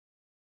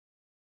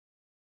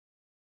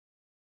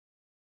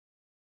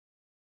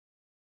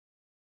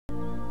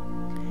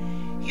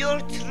your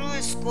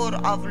true score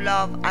of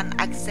love and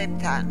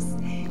acceptance.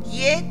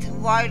 Yet,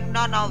 while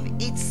none of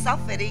its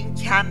suffering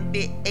can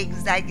be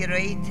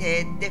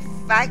exaggerated, the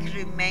fact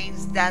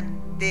remains that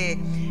the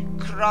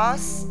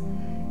cross,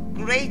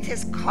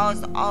 greatest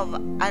cause of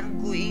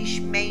anguish,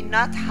 may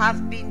not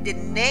have been the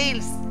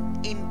nails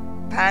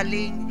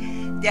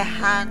impaling the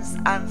hands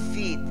and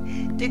feet.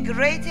 The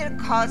greater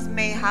cause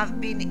may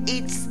have been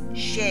its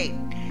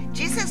shame.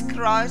 Jesus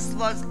Christ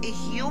was a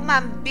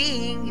human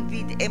being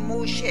with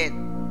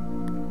emotion.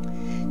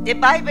 The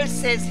Bible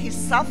says he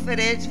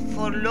suffered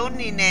for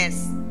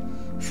loneliness,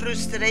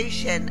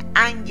 frustration,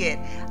 anger,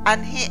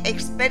 and he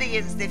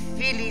experienced the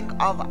feeling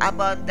of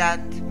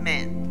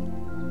abandonment.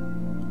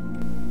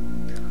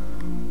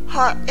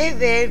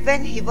 However,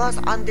 when he was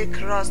on the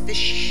cross, he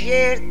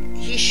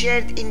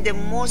shared in the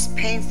most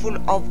painful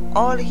of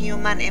all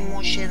human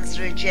emotions,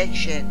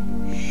 rejection.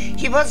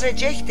 He was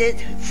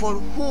rejected for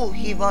who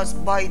he was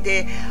by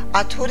the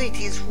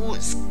authorities who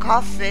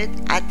scoffed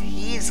at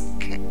his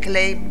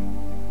claim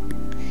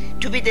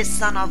to be the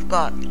Son of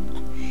God.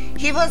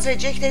 He was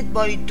rejected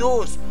by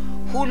those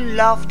who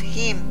loved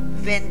him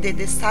when the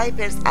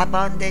disciples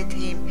abandoned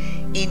him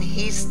in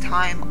his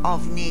time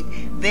of need,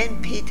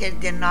 when Peter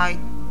denied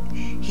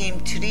him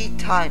 3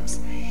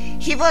 times.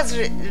 He was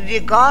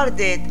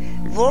regarded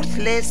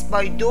worthless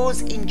by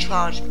those in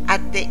charge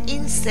at the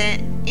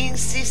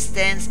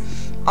insistence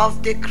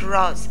of the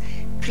cross.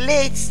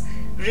 Pilate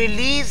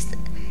released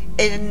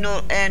a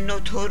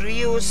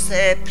notorious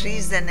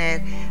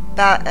prisoner,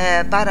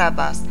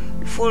 Barabbas.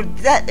 For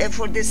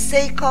the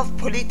sake of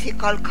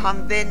political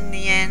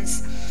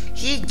convenience,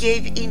 he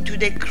gave into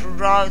the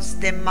crowd's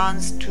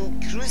demands to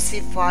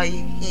crucify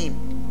him.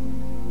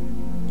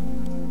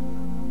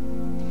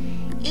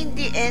 In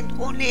the end,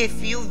 only a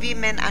few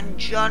women and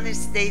John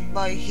stayed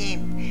by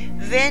him.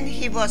 When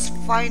he was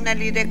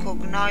finally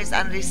recognized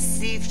and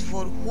received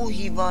for who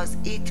he was,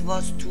 it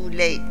was too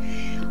late.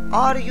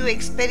 Are you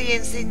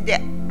experiencing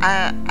the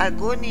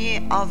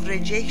agony of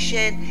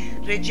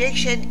rejection?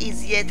 Rejection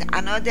is yet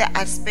another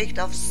aspect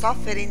of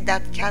suffering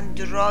that can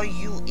draw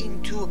you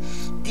into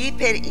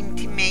deeper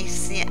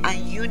intimacy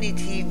and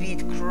unity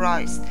with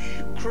Christ.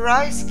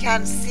 Christ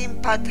can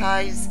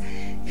sympathize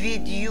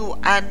with you,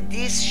 and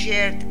this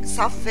shared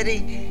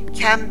suffering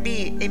can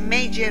be a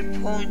major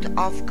point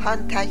of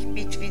contact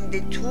between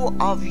the two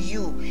of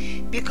you,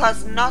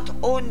 because not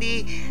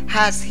only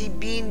has he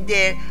been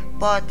there,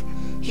 but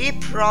he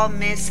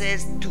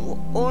promises to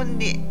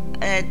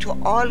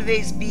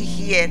always be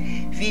here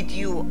with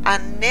you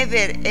and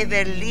never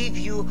ever leave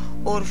you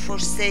or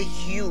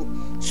forsake you.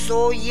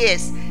 So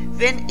yes,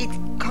 when it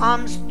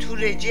comes to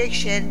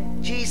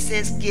rejection,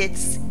 Jesus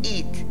gets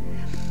it.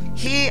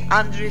 He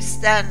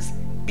understands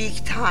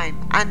big time,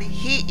 and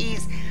he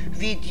is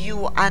with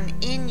you and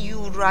in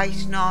you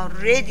right now,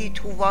 ready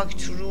to walk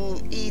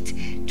through it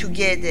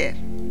together.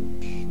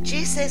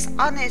 Jesus,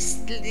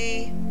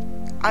 honestly,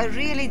 I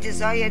really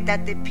desire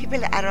that the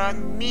people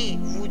around me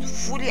would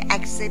fully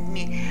accept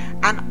me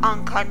and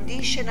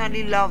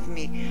unconditionally love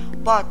me,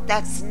 but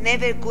that's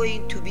never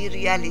going to be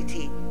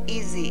reality,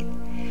 is it?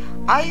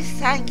 I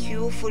thank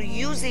you for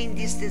using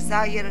this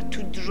desire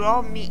to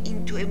draw me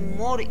into a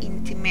more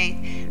intimate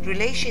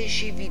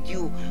relationship with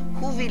you,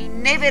 who will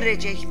never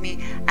reject me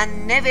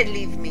and never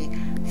leave me.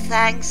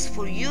 Thanks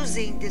for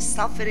using the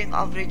suffering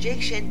of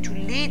rejection to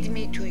lead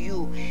me to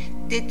you,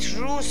 the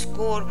true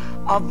score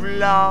of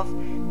love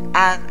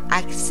and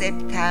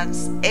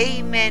acceptance.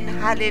 Amen.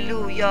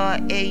 Hallelujah.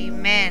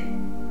 Amen.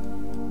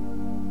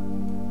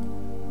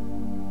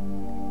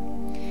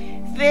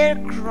 Where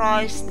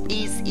Christ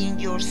is in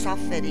your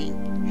suffering.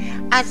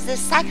 As the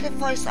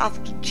sacrifice of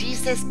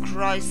Jesus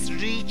Christ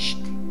reached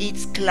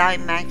its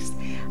climax,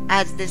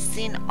 as the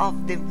sin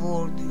of the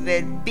world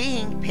were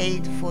being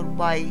paid for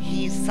by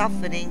his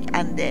suffering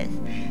and death,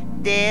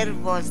 there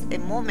was a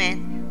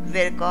moment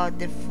where God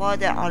the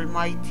Father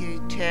Almighty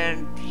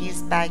turned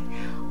his back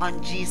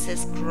on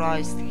Jesus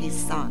Christ, his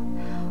Son.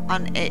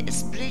 On a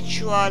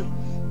spiritual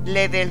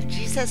level,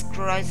 Jesus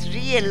Christ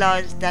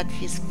realized that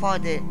his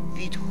Father,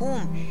 with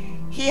whom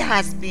he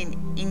has been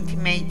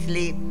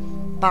intimately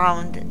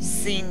bound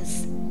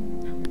since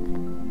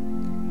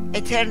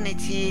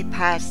eternity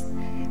past,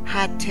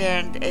 had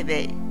turned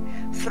away.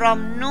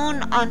 From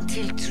noon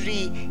until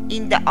 3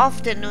 in the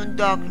afternoon,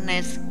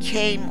 darkness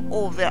came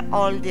over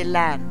all the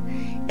land.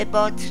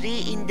 About 3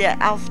 in the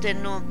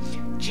afternoon,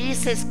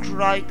 Jesus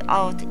cried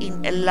out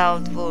in a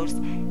loud voice,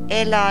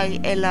 Eli,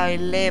 Eli,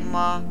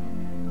 lema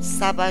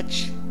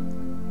sabachthani,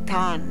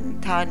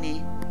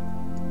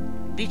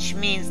 which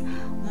means,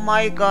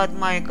 my God,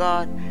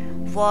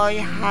 why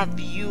have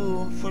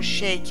you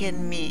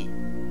forsaken me?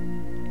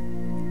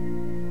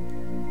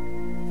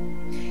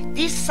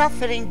 This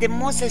suffering, the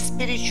most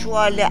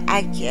spiritually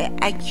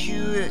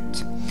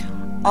acute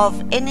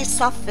of any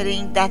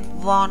suffering that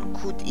one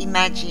could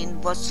imagine,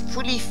 was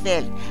fully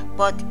felt,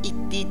 but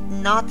it did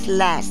not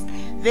last.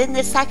 When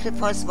the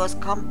sacrifice was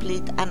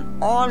complete and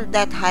all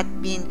that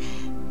had been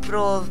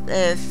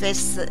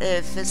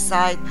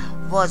prophesied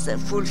was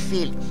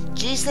fulfilled.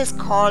 Jesus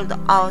called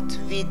out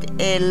with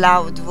a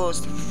loud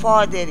voice,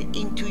 "Father,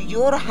 into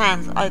your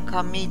hands I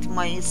commit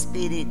my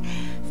spirit."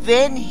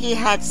 When he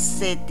had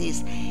said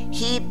this,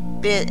 he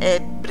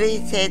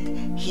breathed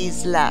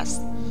his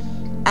last,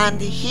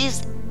 and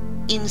his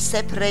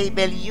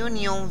inseparable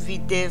union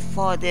with the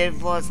Father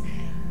was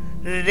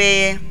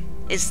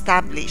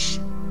re-established.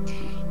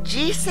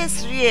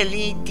 Jesus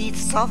really did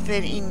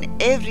suffer in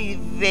every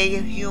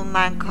way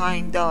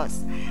humankind does.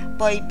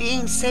 By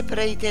being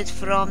separated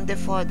from the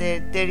Father,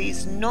 there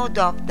is no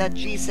doubt that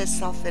Jesus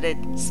suffered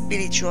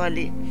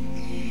spiritually.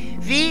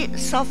 We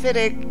suffer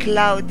a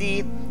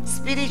cloudy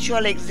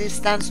spiritual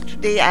existence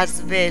today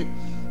as well.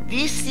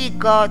 We see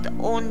God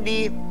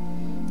only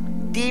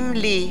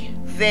dimly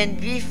when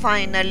we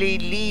finally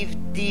leave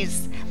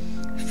these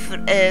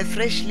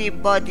fleshly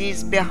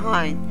bodies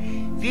behind.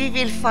 We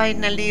will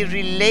finally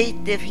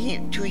relate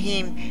to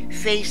him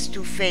face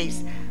to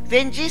face.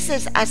 When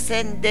Jesus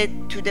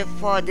ascended to the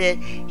Father,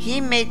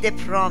 he made the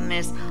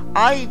promise,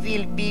 "I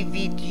will be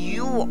with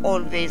you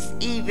always,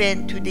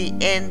 even to the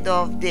end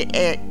of the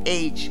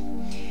age."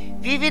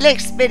 We will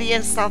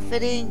experience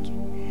suffering,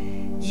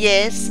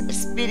 yes,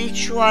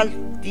 spiritual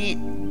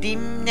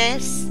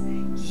dimness,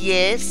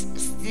 yes,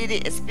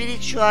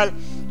 spiritual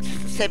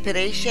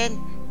separation,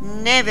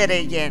 never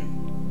again.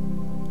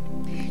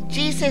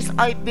 Jesus,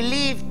 I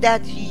believe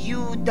that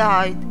you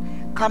died,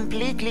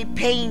 completely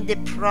paying the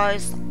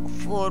price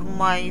for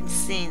my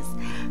sins.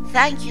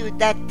 Thank you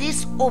that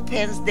this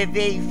opens the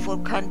way for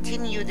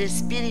continued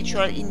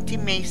spiritual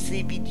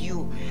intimacy with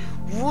you.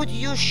 Would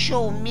you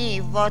show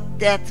me what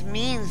that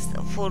means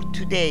for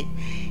today?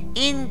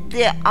 In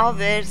the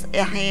hours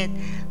ahead,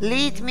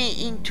 lead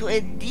me into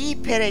a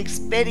deeper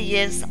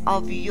experience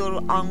of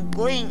your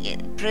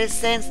ongoing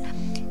presence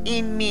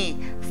in me.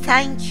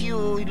 Thank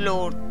you,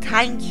 Lord.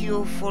 Thank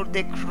you for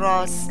the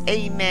cross.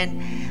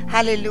 Amen.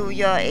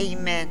 Hallelujah.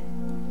 Amen.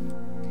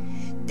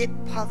 The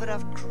power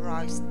of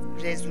Christ's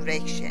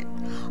resurrection.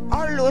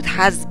 Our Lord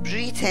has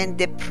written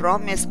the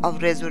promise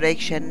of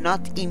resurrection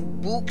not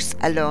in books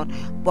alone,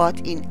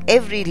 but in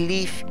every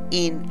leaf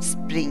in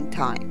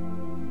springtime.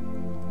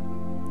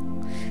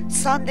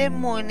 Sunday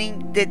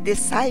morning, the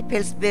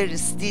disciples were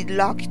still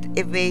locked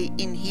away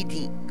in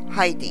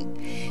hiding.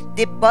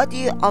 The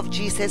body of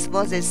Jesus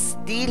was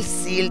still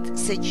sealed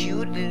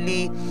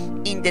securely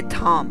in the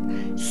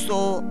tomb,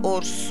 so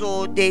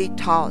they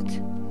thought.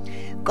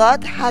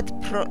 God had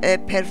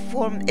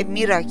performed a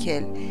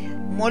miracle.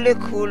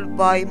 Molecule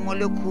by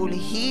molecule,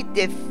 he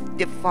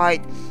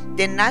defied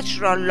the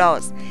natural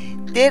laws.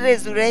 The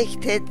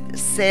resurrected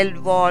cell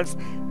walls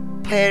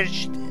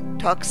purged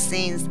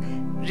toxins,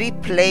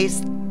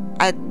 replaced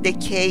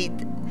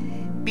decayed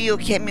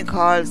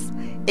biochemicals,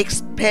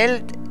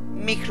 expelled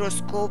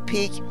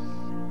microscopic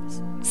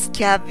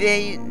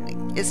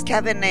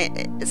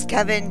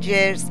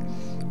scavengers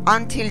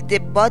until the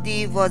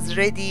body was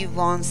ready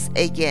once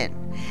again.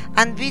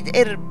 And with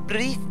a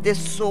breath, the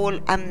soul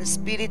and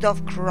spirit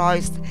of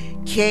Christ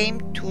came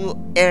to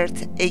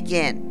earth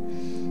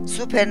again.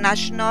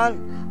 Supernatural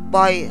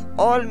by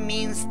all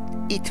means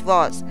it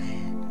was.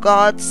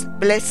 God's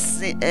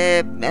business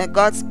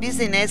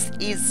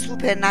is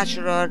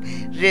supernatural,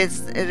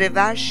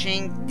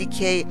 reversing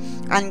decay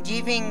and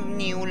giving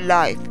new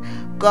life.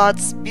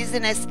 God's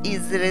business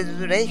is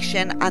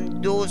resurrection,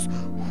 and those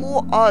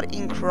who are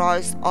in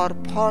Christ are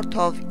part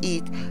of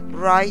it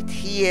right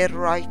here,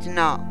 right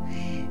now.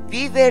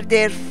 We were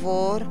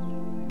therefore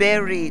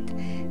buried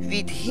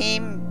with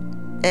him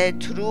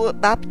through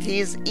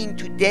baptism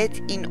into death,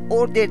 in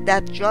order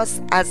that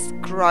just as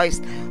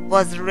Christ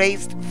was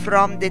raised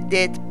from the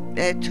dead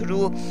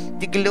through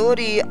the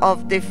glory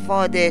of the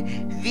Father,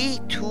 we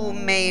too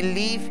may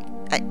live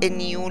a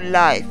new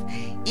life.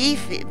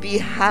 If we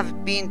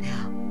have been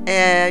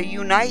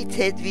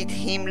united with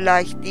him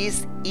like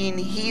this in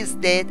his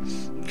death,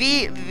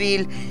 we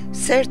will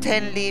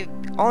certainly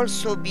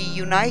also be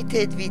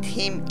united with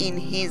him in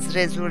his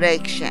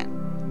resurrection.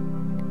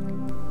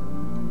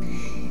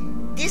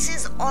 This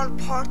is all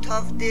part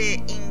of the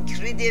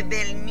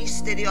incredible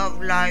mystery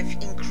of life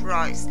in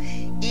Christ.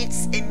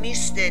 It's a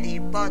mystery,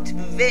 but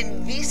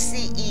when we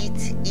see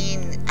it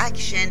in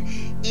action,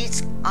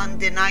 it's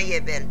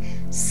undeniable.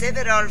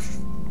 Several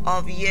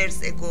of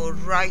years ago,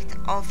 right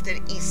after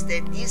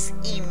Easter, this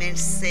email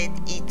said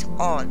it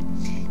all.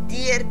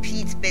 Dear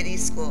Pete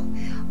Berisco,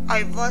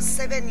 I was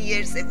 7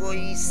 years ago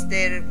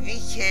Easter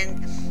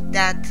weekend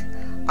that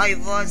I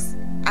was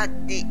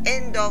at the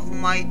end of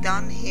my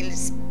downhill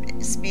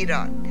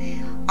spiral.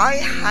 I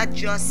had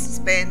just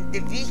spent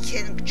the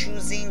weekend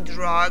choosing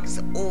drugs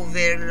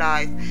over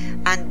life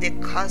and the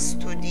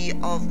custody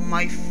of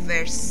my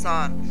first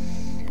son,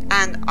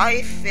 and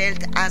I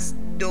felt as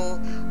though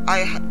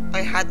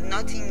I had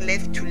nothing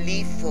left to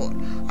live for.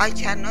 I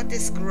cannot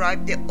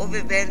describe the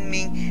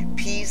overwhelming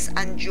peace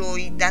and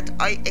joy that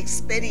I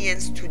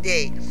experienced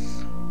today.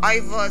 I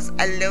was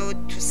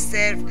allowed to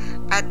serve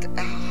at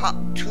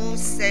 2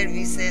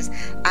 services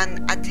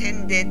and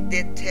attended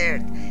the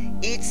third.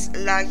 It's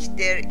like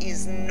there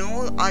is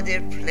no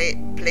other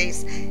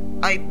place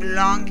I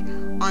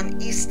belong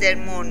on Easter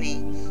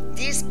morning.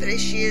 This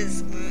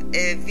precious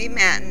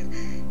woman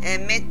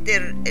met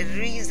the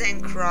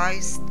risen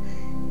Christ.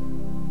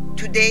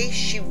 Today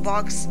she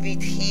walks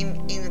with him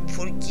in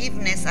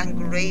forgiveness and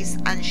grace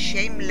and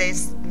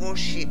shameless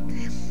worship.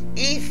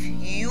 If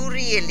you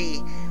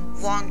really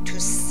want to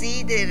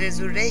see the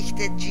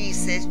resurrected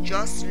Jesus,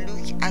 just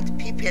look at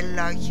people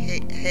like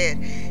her,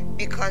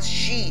 because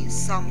she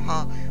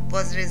somehow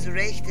was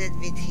resurrected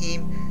with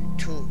him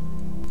too.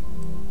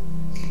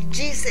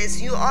 Jesus,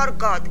 you are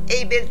God,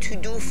 able to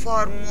do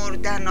far more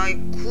than I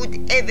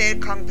could ever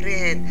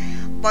comprehend.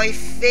 By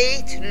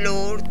faith,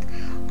 Lord,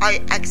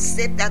 I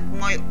accept that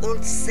my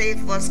old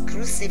self was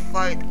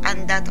crucified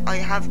and that I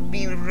have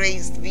been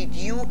raised with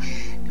you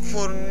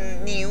for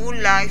new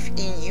life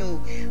in you.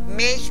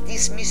 Make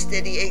this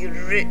mystery a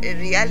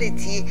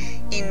reality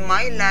in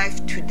my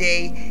life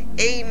today.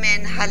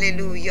 Amen.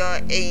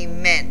 Hallelujah.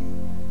 Amen.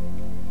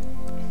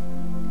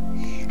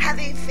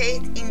 Having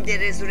faith in the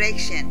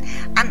resurrection,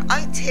 and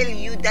I tell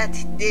you that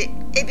the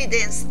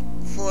evidence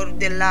for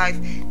the life,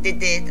 the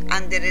death,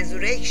 and the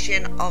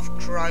resurrection of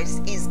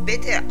Christ is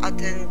better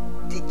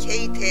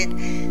authenticated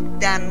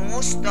than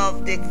most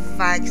of the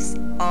facts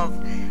of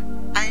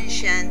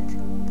ancient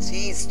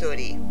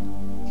history.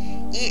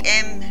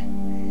 E.M.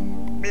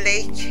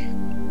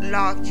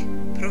 Blakelock,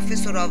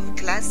 professor of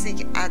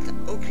classics at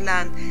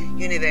Auckland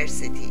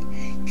University.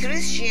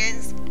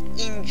 Christians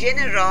in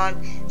general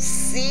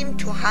seem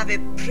to have a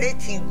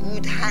pretty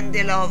good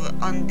handle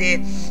on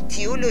the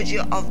theology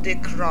of the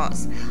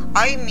cross.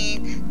 I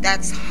mean,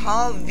 that's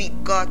how we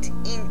got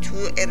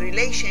into a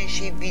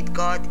relationship with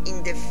God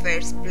in the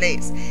first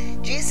place.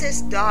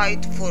 Jesus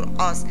died for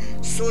us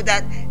so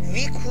that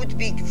we could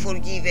be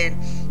forgiven,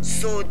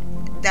 so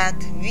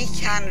that we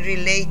can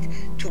relate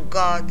to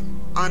God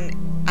on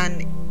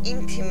an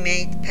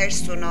intimate,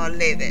 personal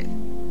level.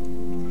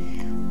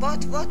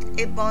 But what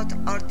about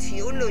our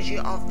theology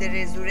of the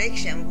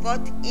resurrection?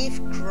 What if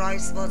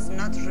Christ was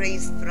not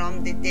raised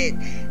from the dead?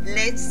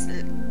 Let's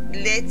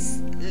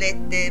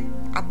let the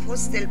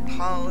Apostle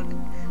Paul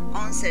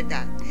answer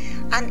that.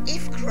 And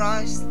if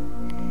Christ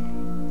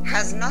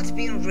has not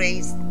been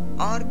raised,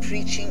 our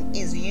preaching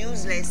is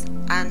useless,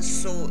 and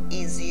so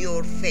is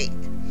your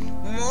faith.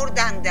 More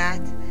than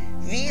that,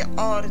 we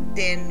are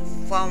then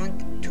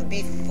found to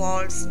be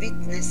false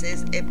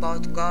witnesses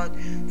about God,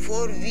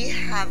 for we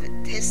have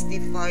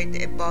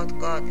testified about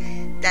God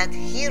that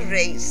He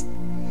raised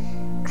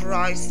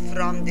Christ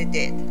from the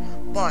dead.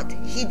 But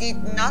He did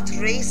not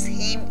raise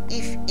Him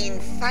if in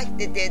fact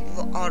the dead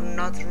are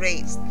not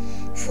raised.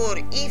 For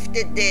if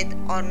the dead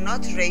are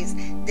not raised,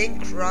 then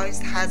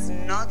Christ has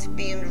not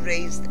been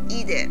raised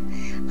either.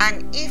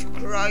 And if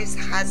Christ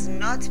has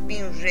not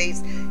been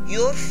raised,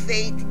 your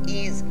faith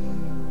is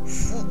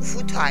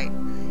futile.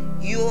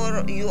 You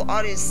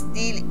are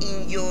still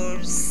in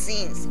your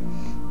sins.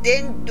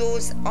 Then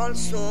those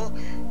also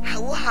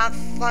who have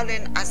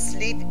fallen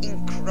asleep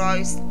in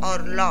Christ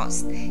are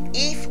lost.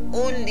 If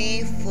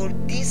only for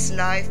this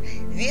life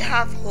we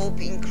have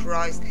hope in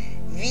Christ,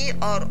 we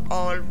are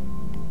all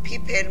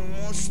people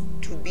most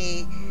to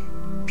be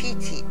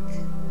pitied.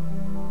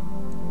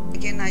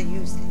 Again, I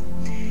used it.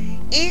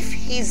 If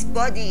his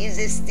body is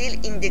still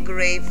in the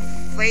grave,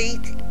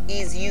 faith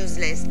is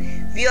useless.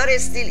 We are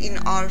still in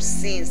our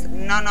sins.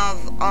 None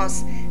of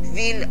us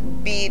will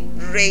be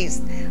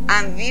raised,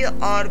 and we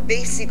are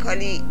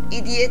basically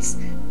idiots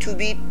to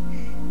be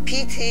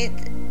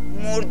pitied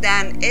more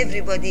than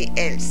everybody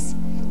else.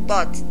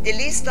 But the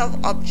list of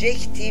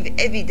objective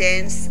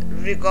evidence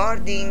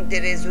regarding the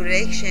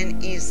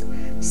resurrection is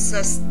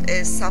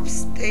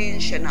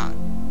substantial.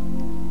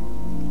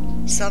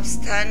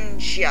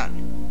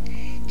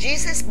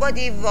 Jesus'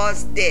 body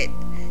was dead.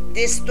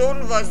 The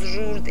stone was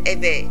rolled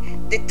away.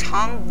 The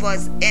tomb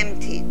was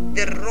empty.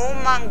 The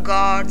Roman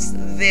guards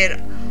were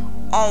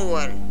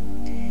owl.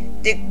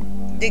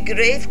 The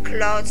grave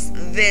cloths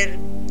were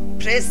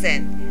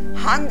present.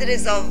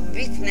 Hundreds of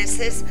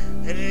witnesses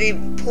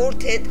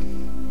reported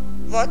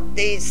what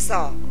they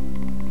saw.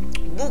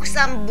 Books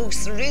and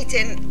books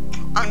written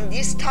on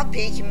this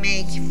topic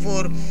make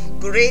for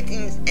great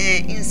in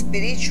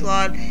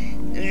spiritual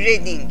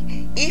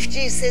reading. If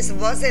Jesus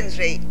wasn't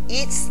raised,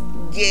 it's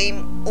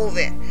game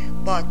over.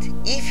 But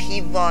if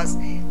he was,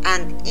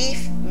 and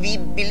if we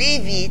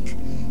believe it,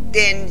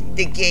 then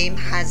the game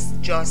has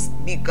just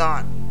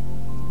begun.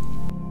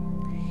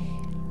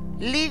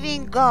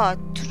 Living God,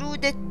 through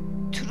the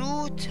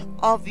truth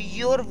of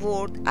your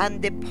word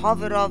and the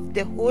power of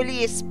the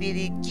Holy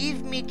Spirit,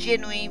 give me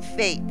genuine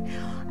faith.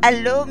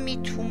 Allow me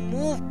to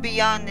move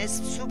beyond a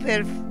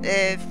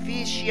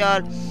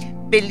superficial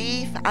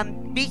belief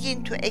and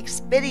begin to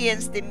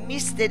experience the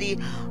mystery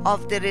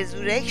of the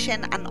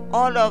resurrection and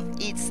all of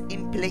its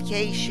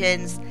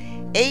implications.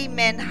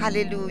 Amen.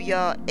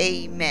 Hallelujah.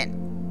 Amen.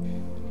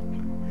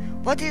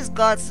 What is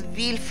God's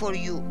will for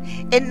you?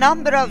 A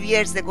number of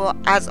years ago,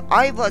 as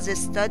I was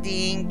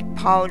studying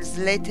Paul's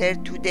letter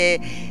to the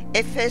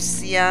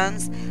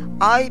Ephesians,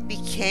 I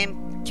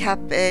became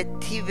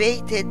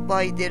captivated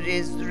by the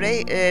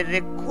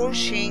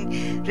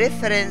recurring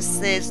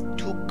references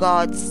to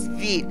God's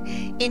will.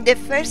 In the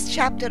first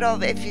chapter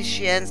of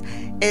Ephesians,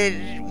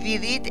 we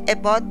read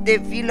about the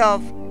will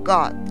of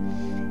God,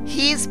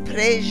 His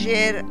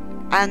pleasure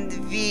and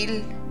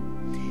will,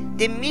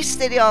 the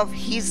mystery of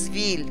His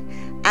will,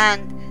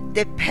 and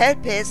the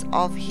purpose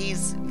of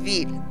His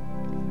will.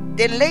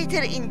 Then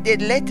later in the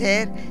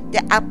letter,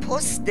 the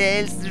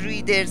apostles'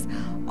 readers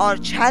are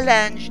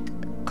challenged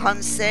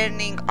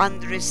concerning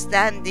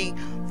understanding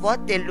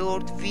what the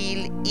Lord's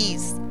will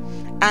is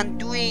and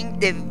doing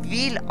the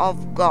will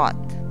of God.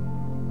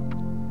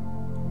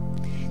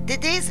 The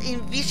days in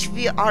which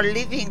we are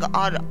living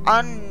are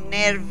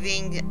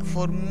unnerving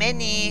for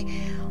many,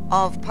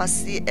 of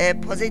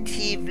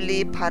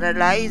positively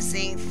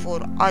paralyzing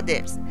for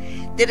others.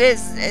 There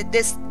is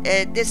this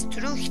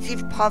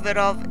destructive power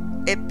of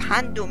a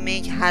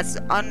pandemic has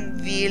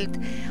unveiled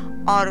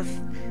our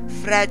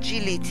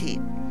fragility.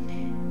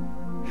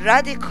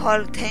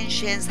 Radical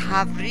tensions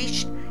have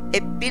reached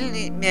a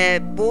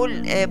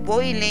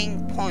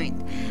boiling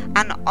point,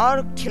 and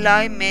our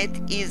climate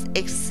is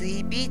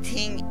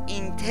exhibiting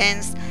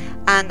intense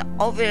and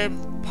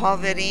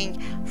overpowering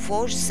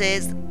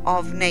forces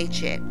of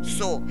nature.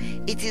 So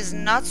it is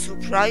not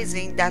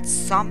surprising that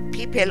some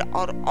people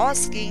are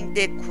asking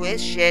the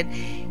question,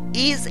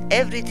 is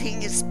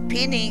everything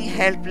spinning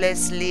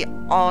helplessly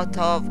out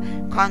of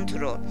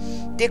control?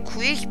 The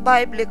quick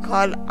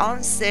biblical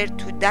answer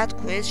to that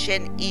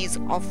question is,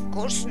 of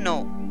course,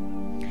 no.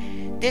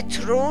 The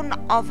throne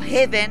of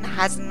heaven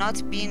has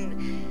not been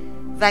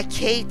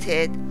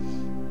vacated.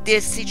 The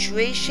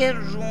situation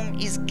room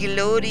is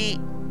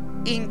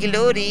in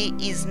glory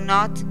is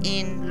not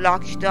in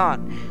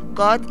lockdown.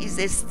 God is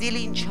still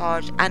in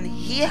charge, and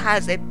He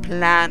has a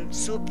plan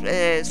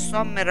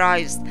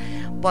summarized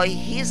by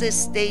His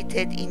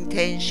stated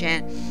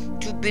intention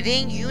to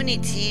bring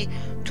unity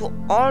to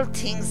all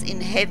things in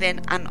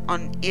heaven and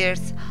on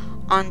earth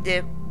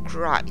under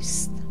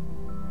Christ.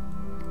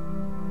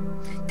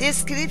 The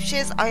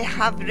scriptures I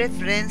have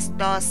referenced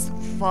thus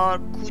far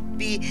could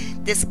be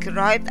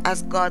described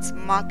as God's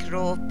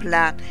macro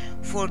plan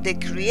for the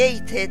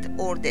created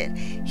order,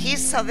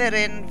 His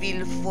sovereign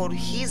will for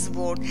His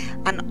word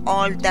and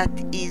all that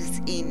is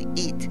in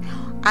it.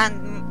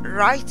 And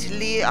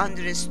rightly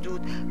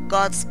understood,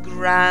 God's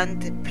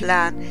grand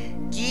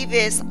plan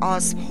gives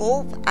us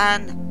hope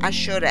and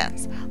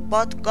assurance.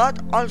 But God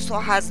also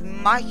has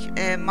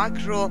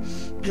macro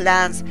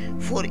plans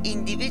for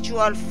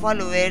individual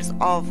followers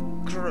of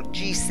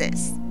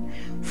Jesus.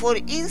 For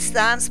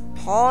instance,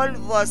 Paul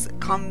was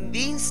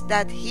convinced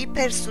that he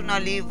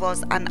personally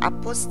was an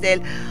apostle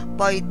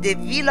by the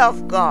will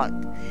of God.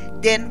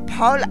 Then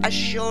Paul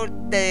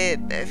assured the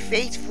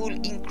faithful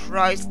in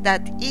Christ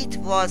that it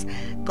was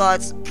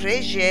God's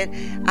pleasure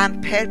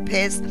and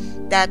purpose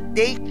that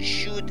they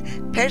should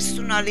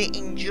personally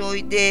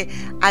enjoy the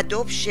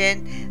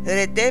adoption,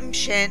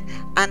 redemption,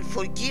 and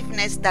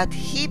forgiveness that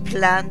He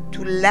planned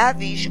to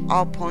lavish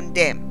upon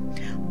them.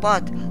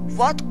 But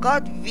what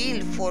God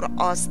will for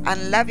us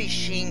and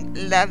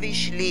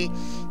lavishly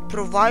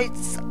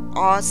provides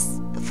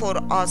for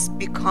us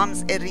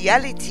becomes a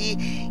reality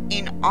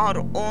in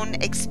our own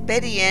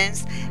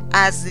experience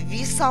as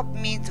we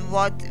submit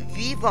what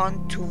we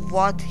want to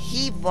what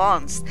He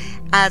wants,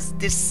 as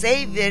the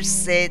Savior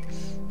said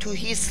to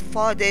His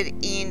Father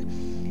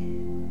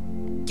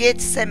in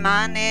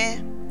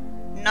Gethsemane,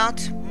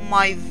 "Not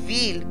my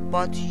will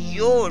but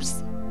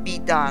yours be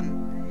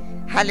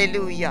done."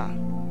 Hallelujah.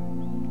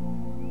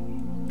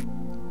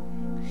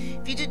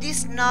 We do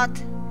this not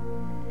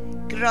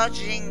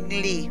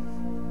grudgingly,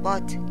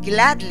 but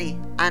gladly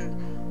and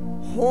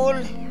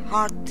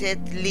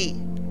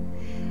wholeheartedly.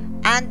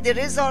 And the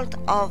result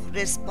of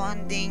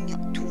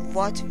responding to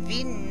what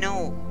we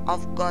know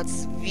of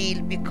God's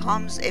will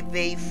becomes a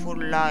way for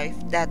life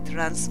that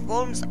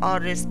transforms our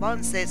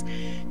responses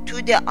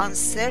to the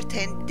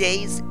uncertain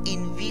days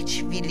in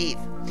which we live.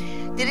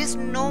 There is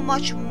no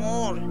much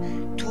more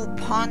to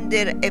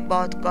ponder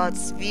about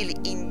God's will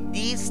in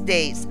these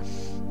days,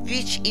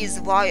 which is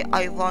why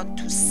I want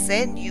to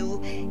send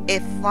you a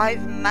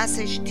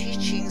 5-message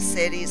teaching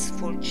series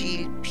for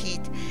Jill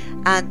Pitt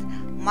and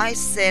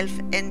myself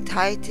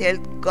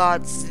entitled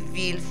God's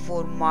Will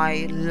for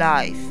My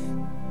Life.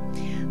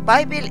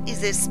 Bible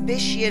is a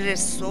special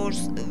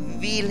resource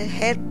will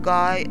help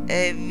guide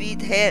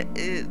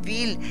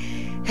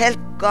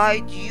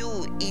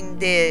you in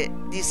the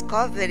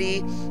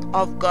discovery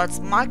of God's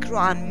macro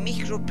and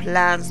micro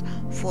plans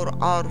for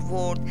our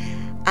world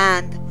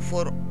and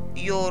for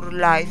your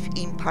life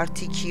in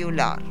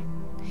particular.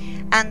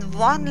 And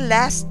one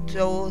last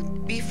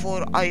thought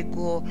before I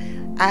go,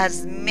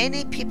 as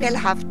many people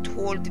have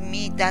told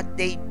me that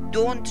they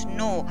don't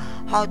know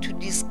how to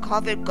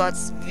discover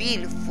God's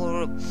will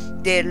for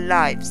their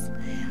lives.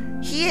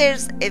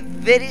 Here's a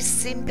very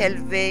simple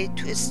way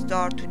to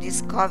start to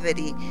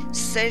discovery.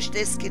 Search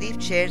the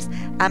scriptures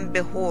and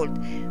behold,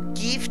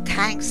 give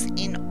thanks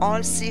in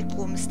all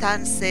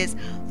circumstances,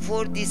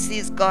 for this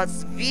is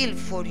God's will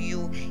for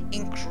you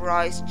in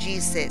Christ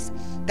Jesus.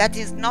 That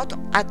is not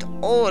at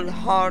all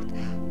hard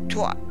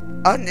to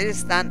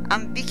understand,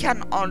 and we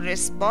can all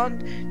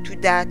respond to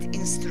that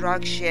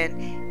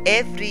instruction.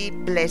 Every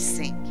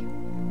blessing.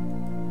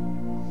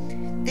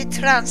 The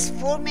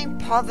transforming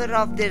power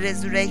of the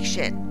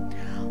resurrection.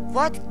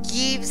 What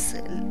gives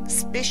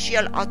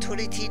special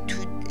authority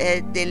to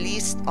the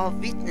list of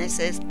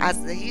witnesses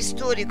as the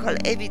historical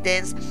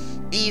evidence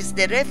is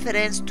the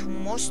reference to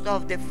most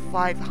of the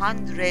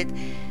 500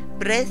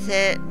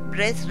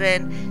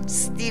 brethren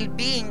still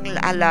being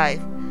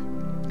alive.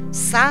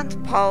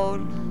 St. Paul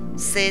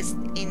says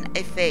in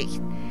effect,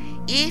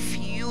 if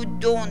you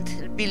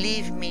don't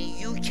believe me,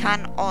 you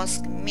can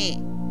ask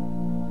me.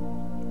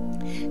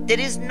 There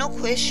is no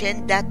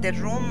question that the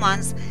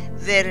Romans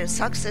were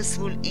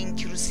successful in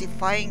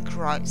crucifying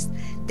Christ.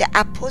 The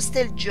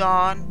Apostle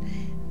John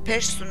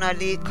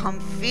personally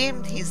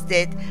confirmed his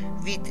death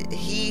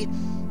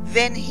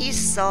when he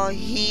saw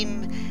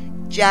him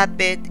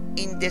jabbed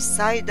in the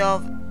side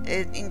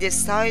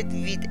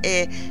with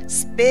a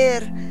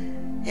spear,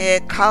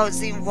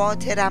 causing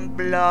water and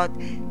blood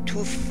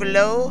to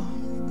flow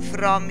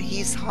from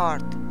his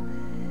heart.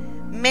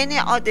 Many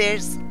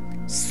others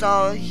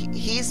saw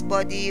his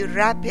body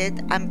wrapped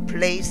and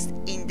placed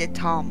in the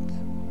tomb.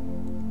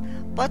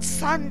 But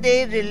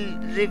Sunday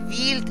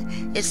revealed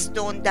a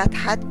stone that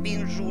had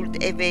been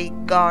rolled away,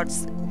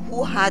 guards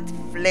who had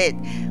fled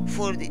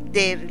for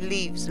their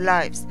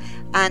lives,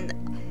 and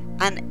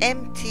an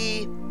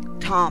empty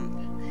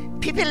tomb.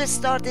 People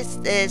started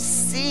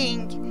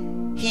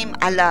seeing him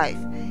alive.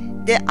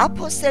 The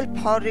Apostle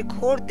Paul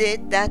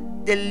recorded that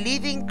the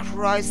living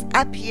Christ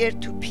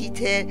appeared to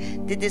Peter,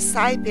 the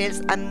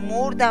disciples, and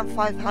more than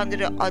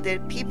 500 other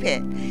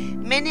people.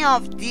 Many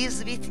of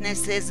these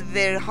witnesses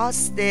were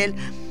hostile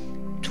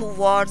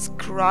towards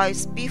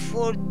Christ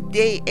before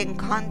they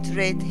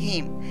encountered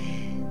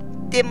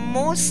him. The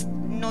most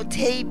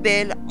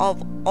notable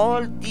of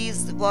all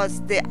these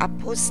was the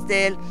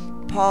Apostle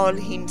Paul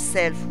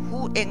himself,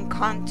 who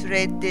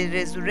encountered the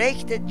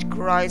resurrected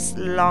Christ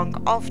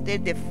long after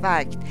the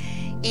fact.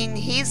 In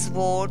his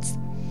words,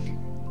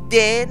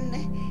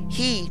 then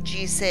he,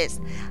 Jesus,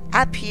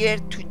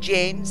 appeared to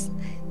James,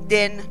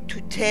 then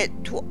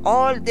to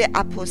all the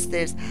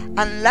apostles,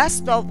 and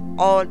last of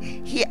all,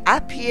 he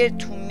appeared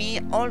to me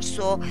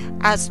also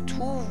as to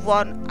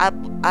one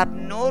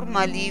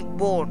abnormally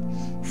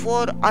born.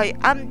 For I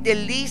am the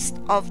least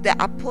of the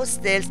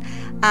apostles,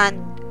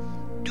 and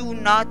do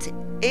not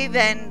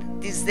even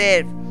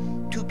deserve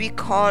to be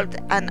called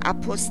an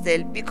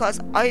apostle,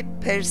 because I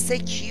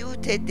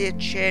persecuted the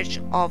church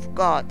of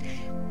God.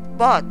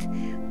 But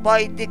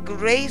by the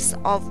grace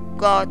of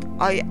God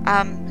I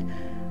am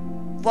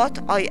what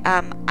I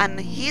am, and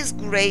his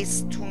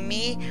grace to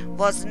me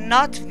was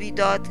not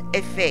without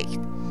effect.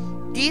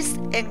 This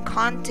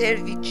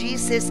encounter with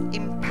Jesus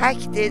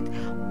impacted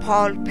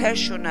Paul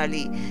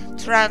personally,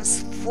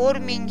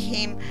 transforming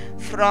him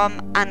from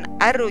an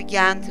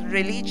arrogant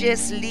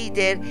religious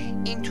leader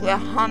into a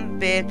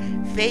humble,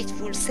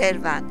 faithful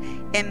servant,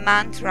 a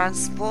man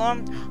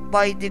transformed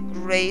by the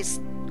grace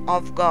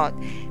of God.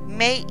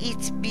 May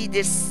it be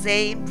the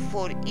same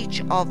for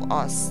each of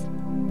us.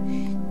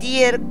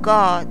 Dear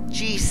God,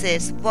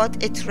 Jesus,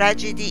 what a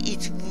tragedy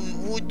it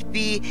would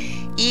be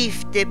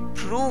if the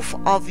proof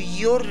of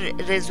your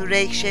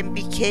resurrection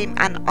became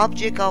an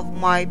object of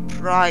my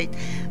pride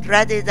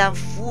rather than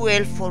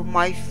fuel for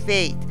my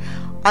faith.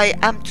 I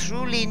am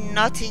truly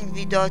nothing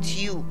without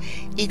you.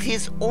 It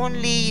is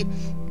only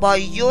by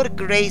your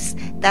grace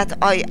that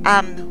I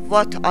am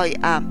what I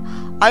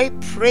am. I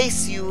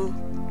praise you,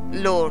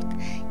 Lord.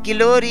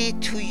 Glory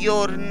to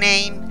your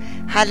name.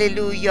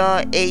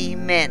 Hallelujah.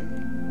 Amen.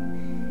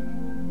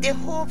 The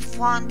hope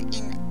found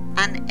in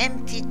an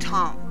empty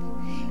tomb.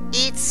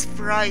 It's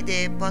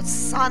Friday, but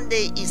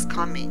Sunday is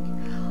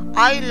coming.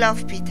 I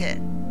love Peter.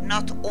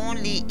 Not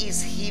only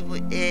is he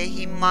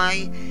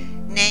my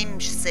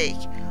namesake,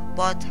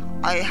 but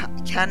I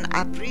can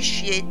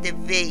appreciate the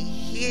way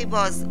he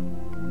was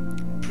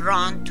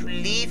prone to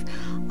live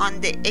on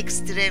the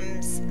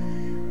extremes.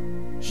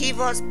 He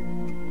was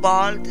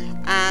bold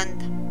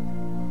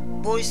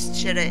and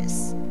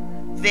boisterous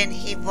when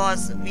he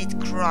was with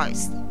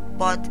Christ,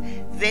 but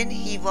when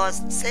he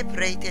was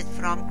separated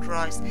from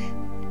Christ,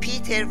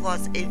 Peter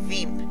was a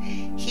wimp.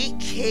 He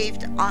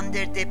caved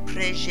under the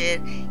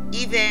pressure,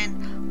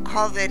 even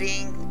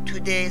covering to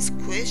the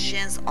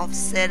questions of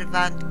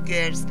servant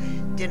girls,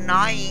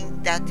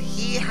 denying that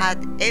he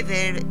had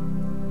ever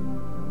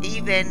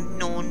even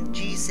known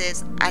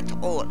Jesus at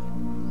all.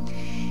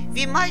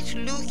 We might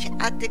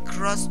look at the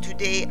cross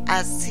today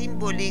as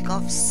symbolic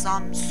of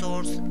some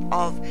sort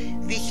of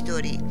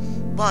victory,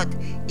 but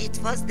it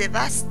was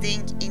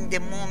devastating in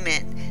the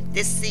moment.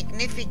 The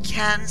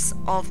significance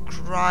of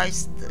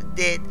Christ's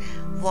death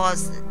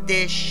was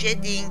the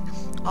shedding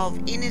of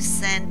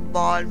innocent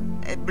blood,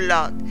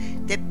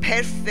 the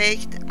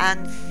perfect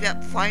and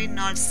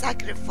final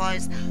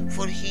sacrifice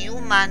for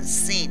human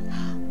sin.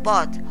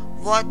 But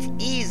what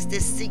is the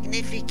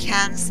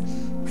significance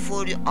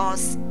for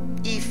us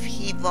if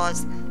he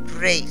was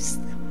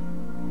raised?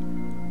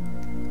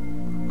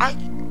 I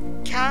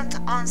can't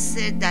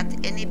answer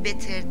that any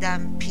better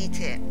than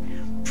Peter.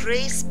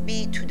 Praise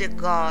be to the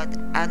God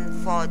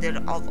and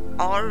Father of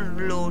our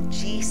Lord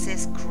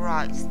Jesus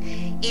Christ.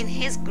 In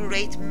his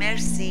great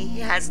mercy, he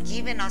has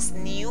given us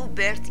new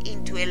birth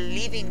into a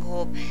living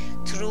hope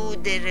through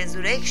the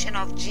resurrection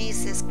of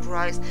Jesus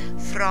Christ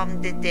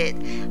from the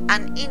dead,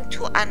 and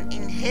into an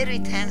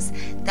inheritance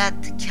that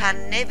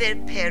can never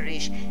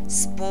perish,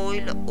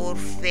 spoil, or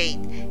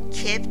fade,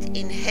 kept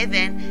in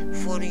heaven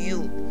for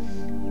you,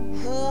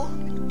 who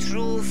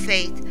through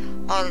faith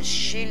are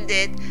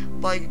shielded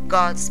by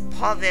God's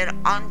power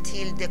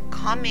until the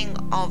coming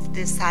of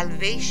the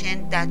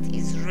salvation that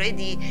is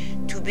ready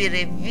to be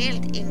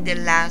revealed in the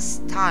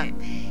last time.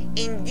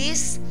 In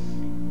this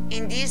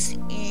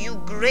you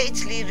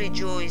greatly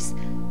rejoice,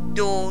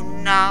 though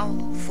now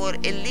for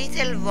a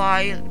little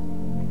while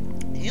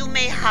you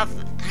may have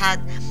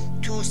had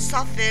to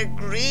suffer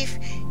grief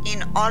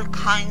in all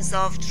kinds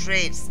of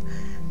trials.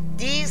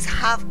 These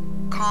have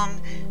come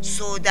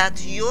so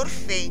that your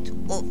faith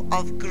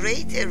of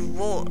greater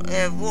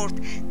worth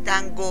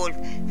than gold,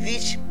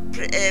 which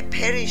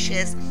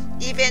perishes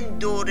even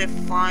though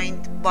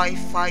refined by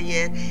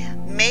fire,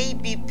 may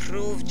be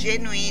proved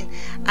genuine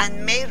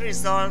and may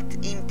result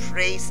in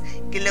praise,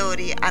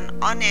 glory, and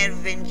honor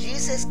when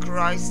Jesus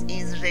Christ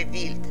is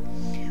revealed.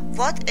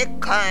 What a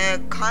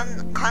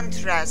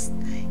contrast!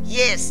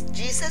 Yes,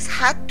 Jesus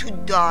had to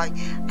die,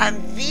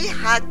 and we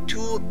had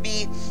to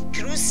be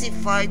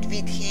crucified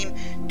with him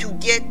to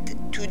get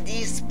to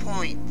this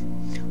point.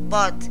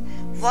 But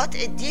what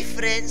a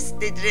difference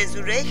the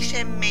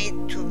resurrection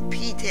made to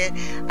Peter,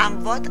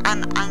 and what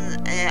an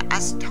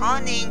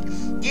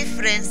astonishing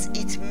difference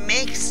it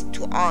makes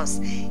to us.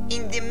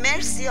 In the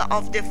mercy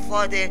of the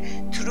Father,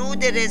 through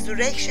the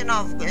resurrection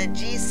of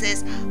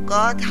Jesus,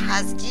 God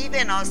has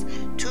given us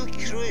two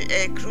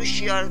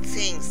crucial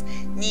things: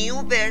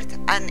 new birth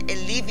and a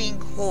living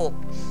hope.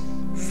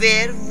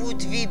 Where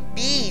would we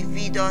be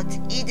without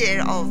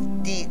either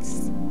of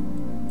these?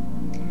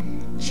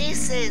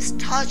 Jesus,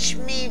 touch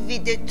me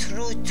with the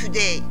truth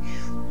today.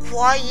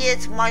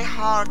 Quiet my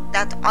heart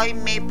that I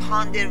may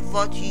ponder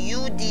what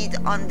you did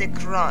on the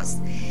cross.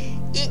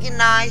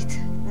 Ignite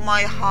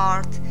my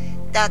heart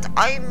that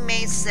I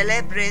may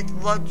celebrate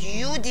what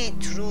you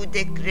did through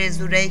the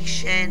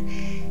resurrection.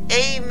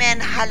 Amen.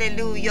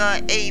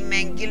 Hallelujah.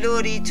 Amen.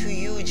 Glory to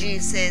you,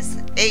 Jesus.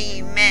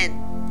 Amen.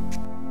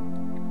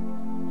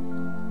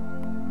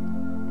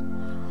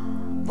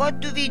 What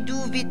do we do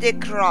with the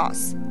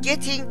cross?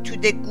 Getting to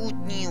the good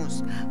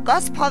news.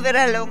 God's power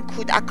alone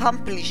could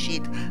accomplish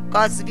it.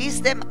 God's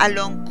wisdom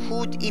alone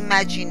could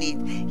imagine it.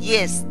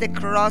 Yes, the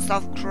cross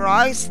of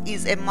Christ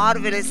is a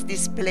marvelous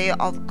display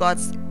of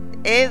God's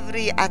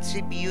every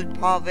attribute: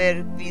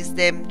 power,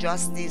 wisdom,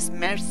 justice,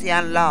 mercy,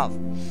 and love.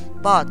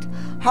 But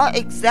how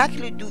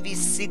exactly do we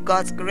see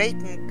God's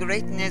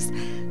greatness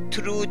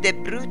through the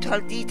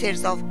brutal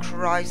details of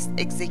Christ's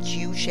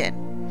execution?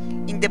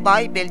 In the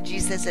Bible,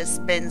 Jesus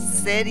spends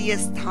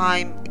serious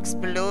time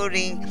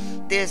exploring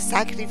the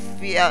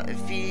sacrificial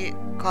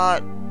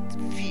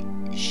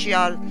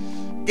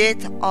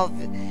death of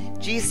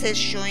Jesus,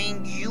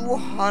 showing you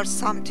how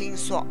something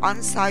so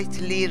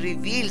unsightly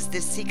reveals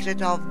the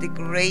secret of the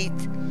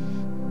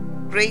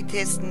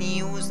greatest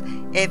news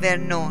ever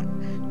known.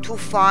 To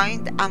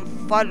find and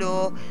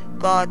follow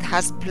God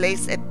has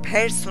placed a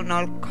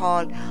personal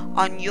call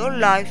on your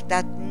life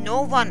that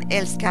no one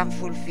else can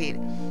fulfill.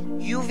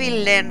 You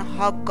will learn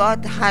how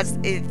God has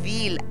a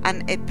will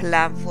and a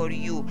plan for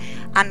you,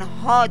 and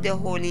how the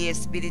Holy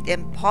Spirit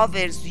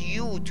empowers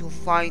you to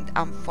find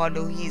and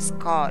follow His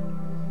call.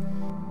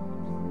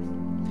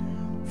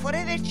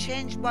 Forever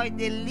changed by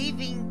the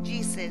living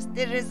Jesus,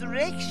 the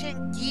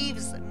resurrection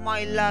gives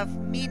my life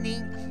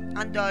meaning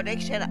and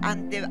direction,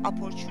 and the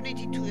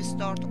opportunity to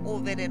start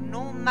over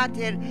no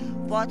matter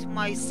what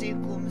my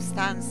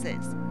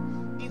circumstances.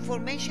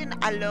 Information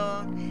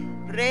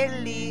alone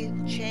rarely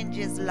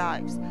changes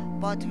lives,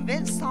 but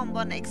when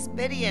someone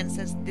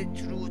experiences the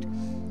truth,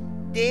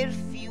 their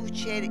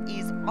future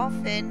is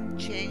often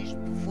changed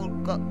for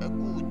good.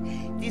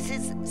 This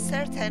is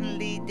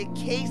certainly the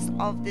case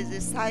of the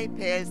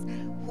disciples,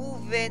 who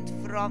went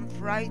from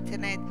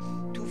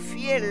frightened to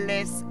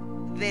fearless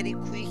very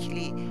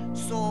quickly.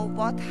 So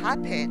what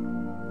happened?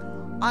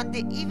 On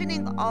the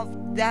evening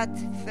of that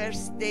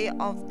first day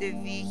of the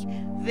week,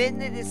 when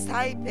the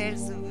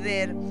disciples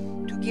were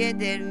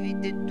together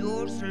with the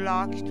doors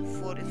locked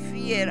for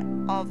fear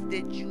of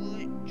the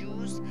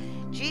Jews,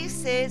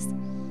 Jesus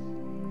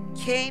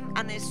came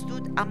and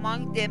stood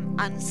among them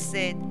and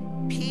said,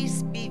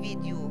 "Peace be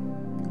with you."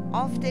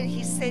 After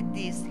he said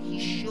this, he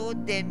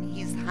showed them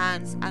his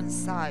hands and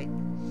side.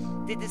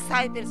 The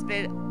disciples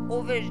were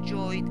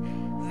overjoyed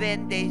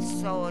when they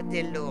saw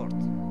the Lord.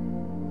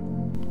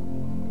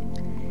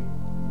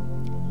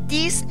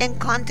 This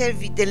encounter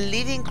with the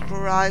living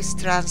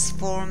Christ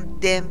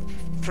transformed them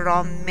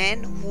from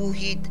men who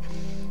hid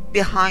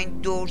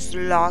behind doors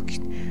locked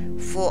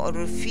for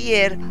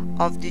fear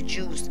of the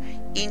Jews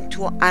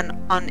into an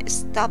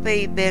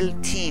unstoppable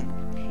team.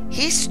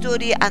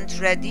 History and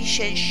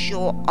tradition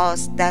show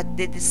us that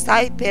the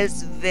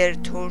disciples were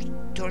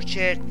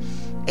tortured,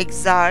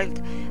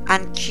 exiled,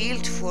 and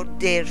killed for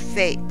their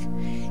faith.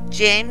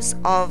 James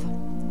of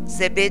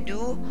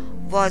Zebedee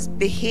was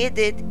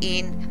beheaded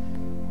in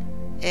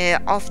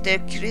after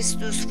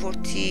Christus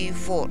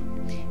 44.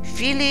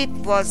 Philip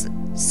was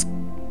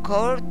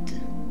scourged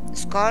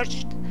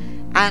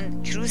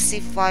and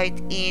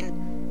crucified in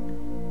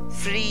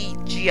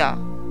Phrygia.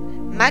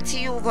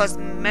 Matthew was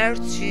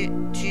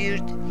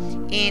martyred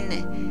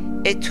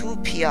in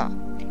Ethiopia.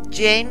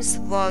 James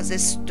was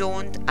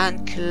stoned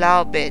and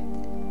clubbed.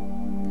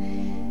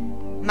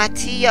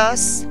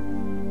 Matthias,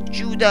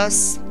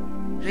 Judas'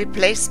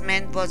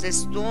 replacement, was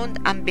stoned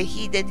and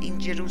beheaded in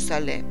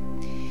Jerusalem.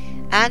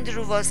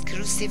 Andrew was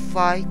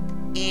crucified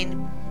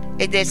in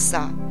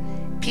Edessa.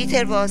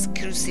 Peter was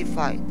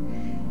crucified.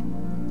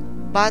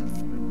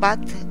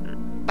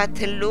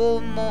 Bartholomew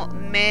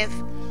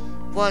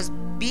was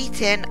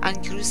beaten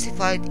and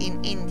crucified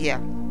in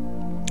India.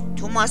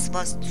 Thomas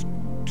was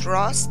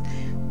thrust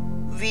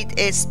with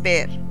a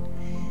spear.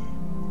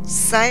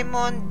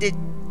 Simon the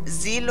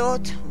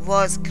Zealot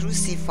was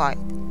crucified.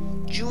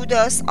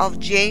 Judas of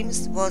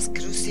James was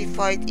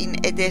crucified in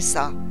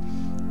Edessa.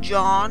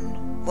 John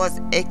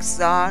was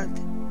exiled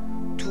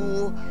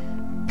to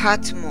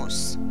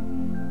Patmos.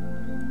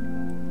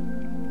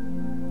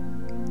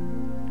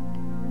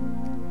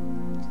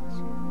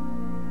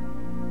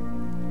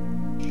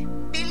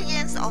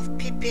 Billions of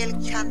people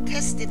can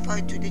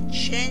testify to the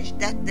change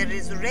that the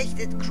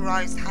resurrected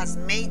Christ has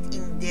made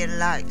in their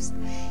lives.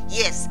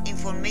 Yes,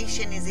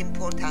 information is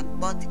important,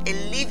 but a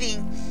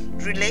living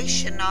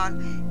relational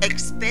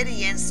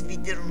experience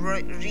with the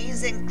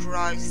risen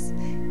Christ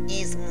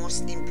is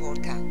most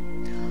important.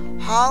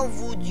 How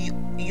would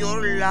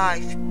your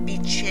life be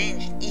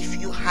changed if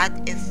you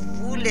had a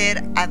fuller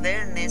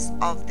awareness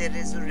of the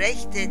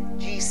resurrected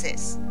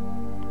Jesus?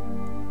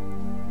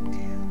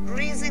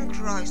 Risen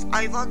Christ,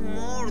 I want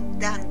more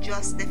than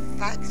just the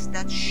facts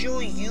that show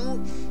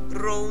you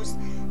rose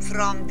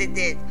from the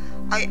dead.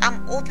 I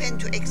am open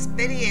to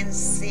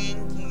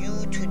experiencing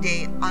you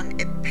today on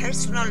a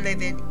personal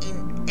level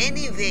in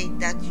any way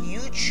that you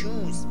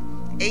choose.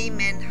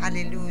 Amen.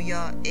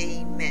 Hallelujah.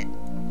 Amen.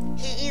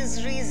 He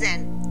is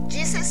risen.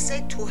 Jesus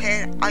said to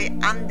her, I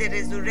am the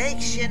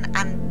resurrection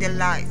and the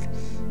life.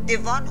 The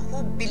one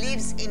who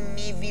believes in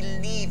me will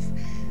live,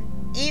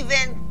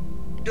 even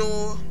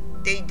though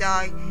they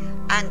die,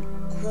 and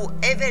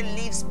whoever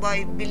lives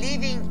by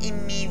believing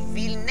in me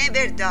will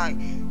never die.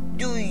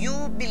 Do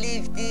you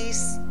believe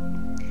this?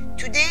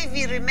 Today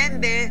we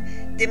remember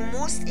the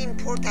most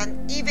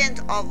important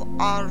event of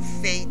our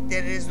faith,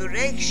 the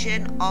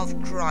resurrection of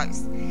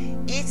Christ.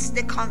 It's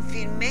the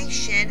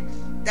confirmation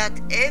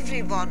that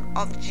every one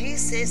of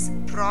Jesus'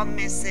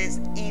 promises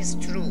is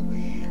true,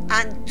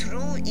 and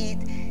through it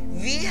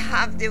we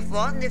have the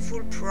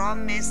wonderful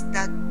promise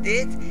that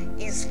death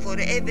is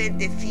forever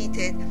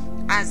defeated,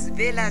 as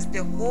well as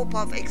the hope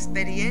of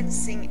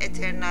experiencing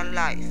eternal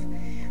life.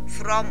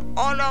 From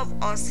all of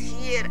us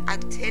here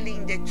at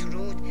Telling the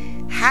Truth,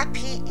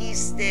 Happy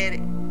Easter,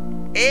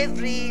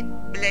 every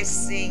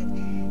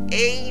blessing.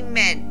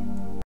 Amen.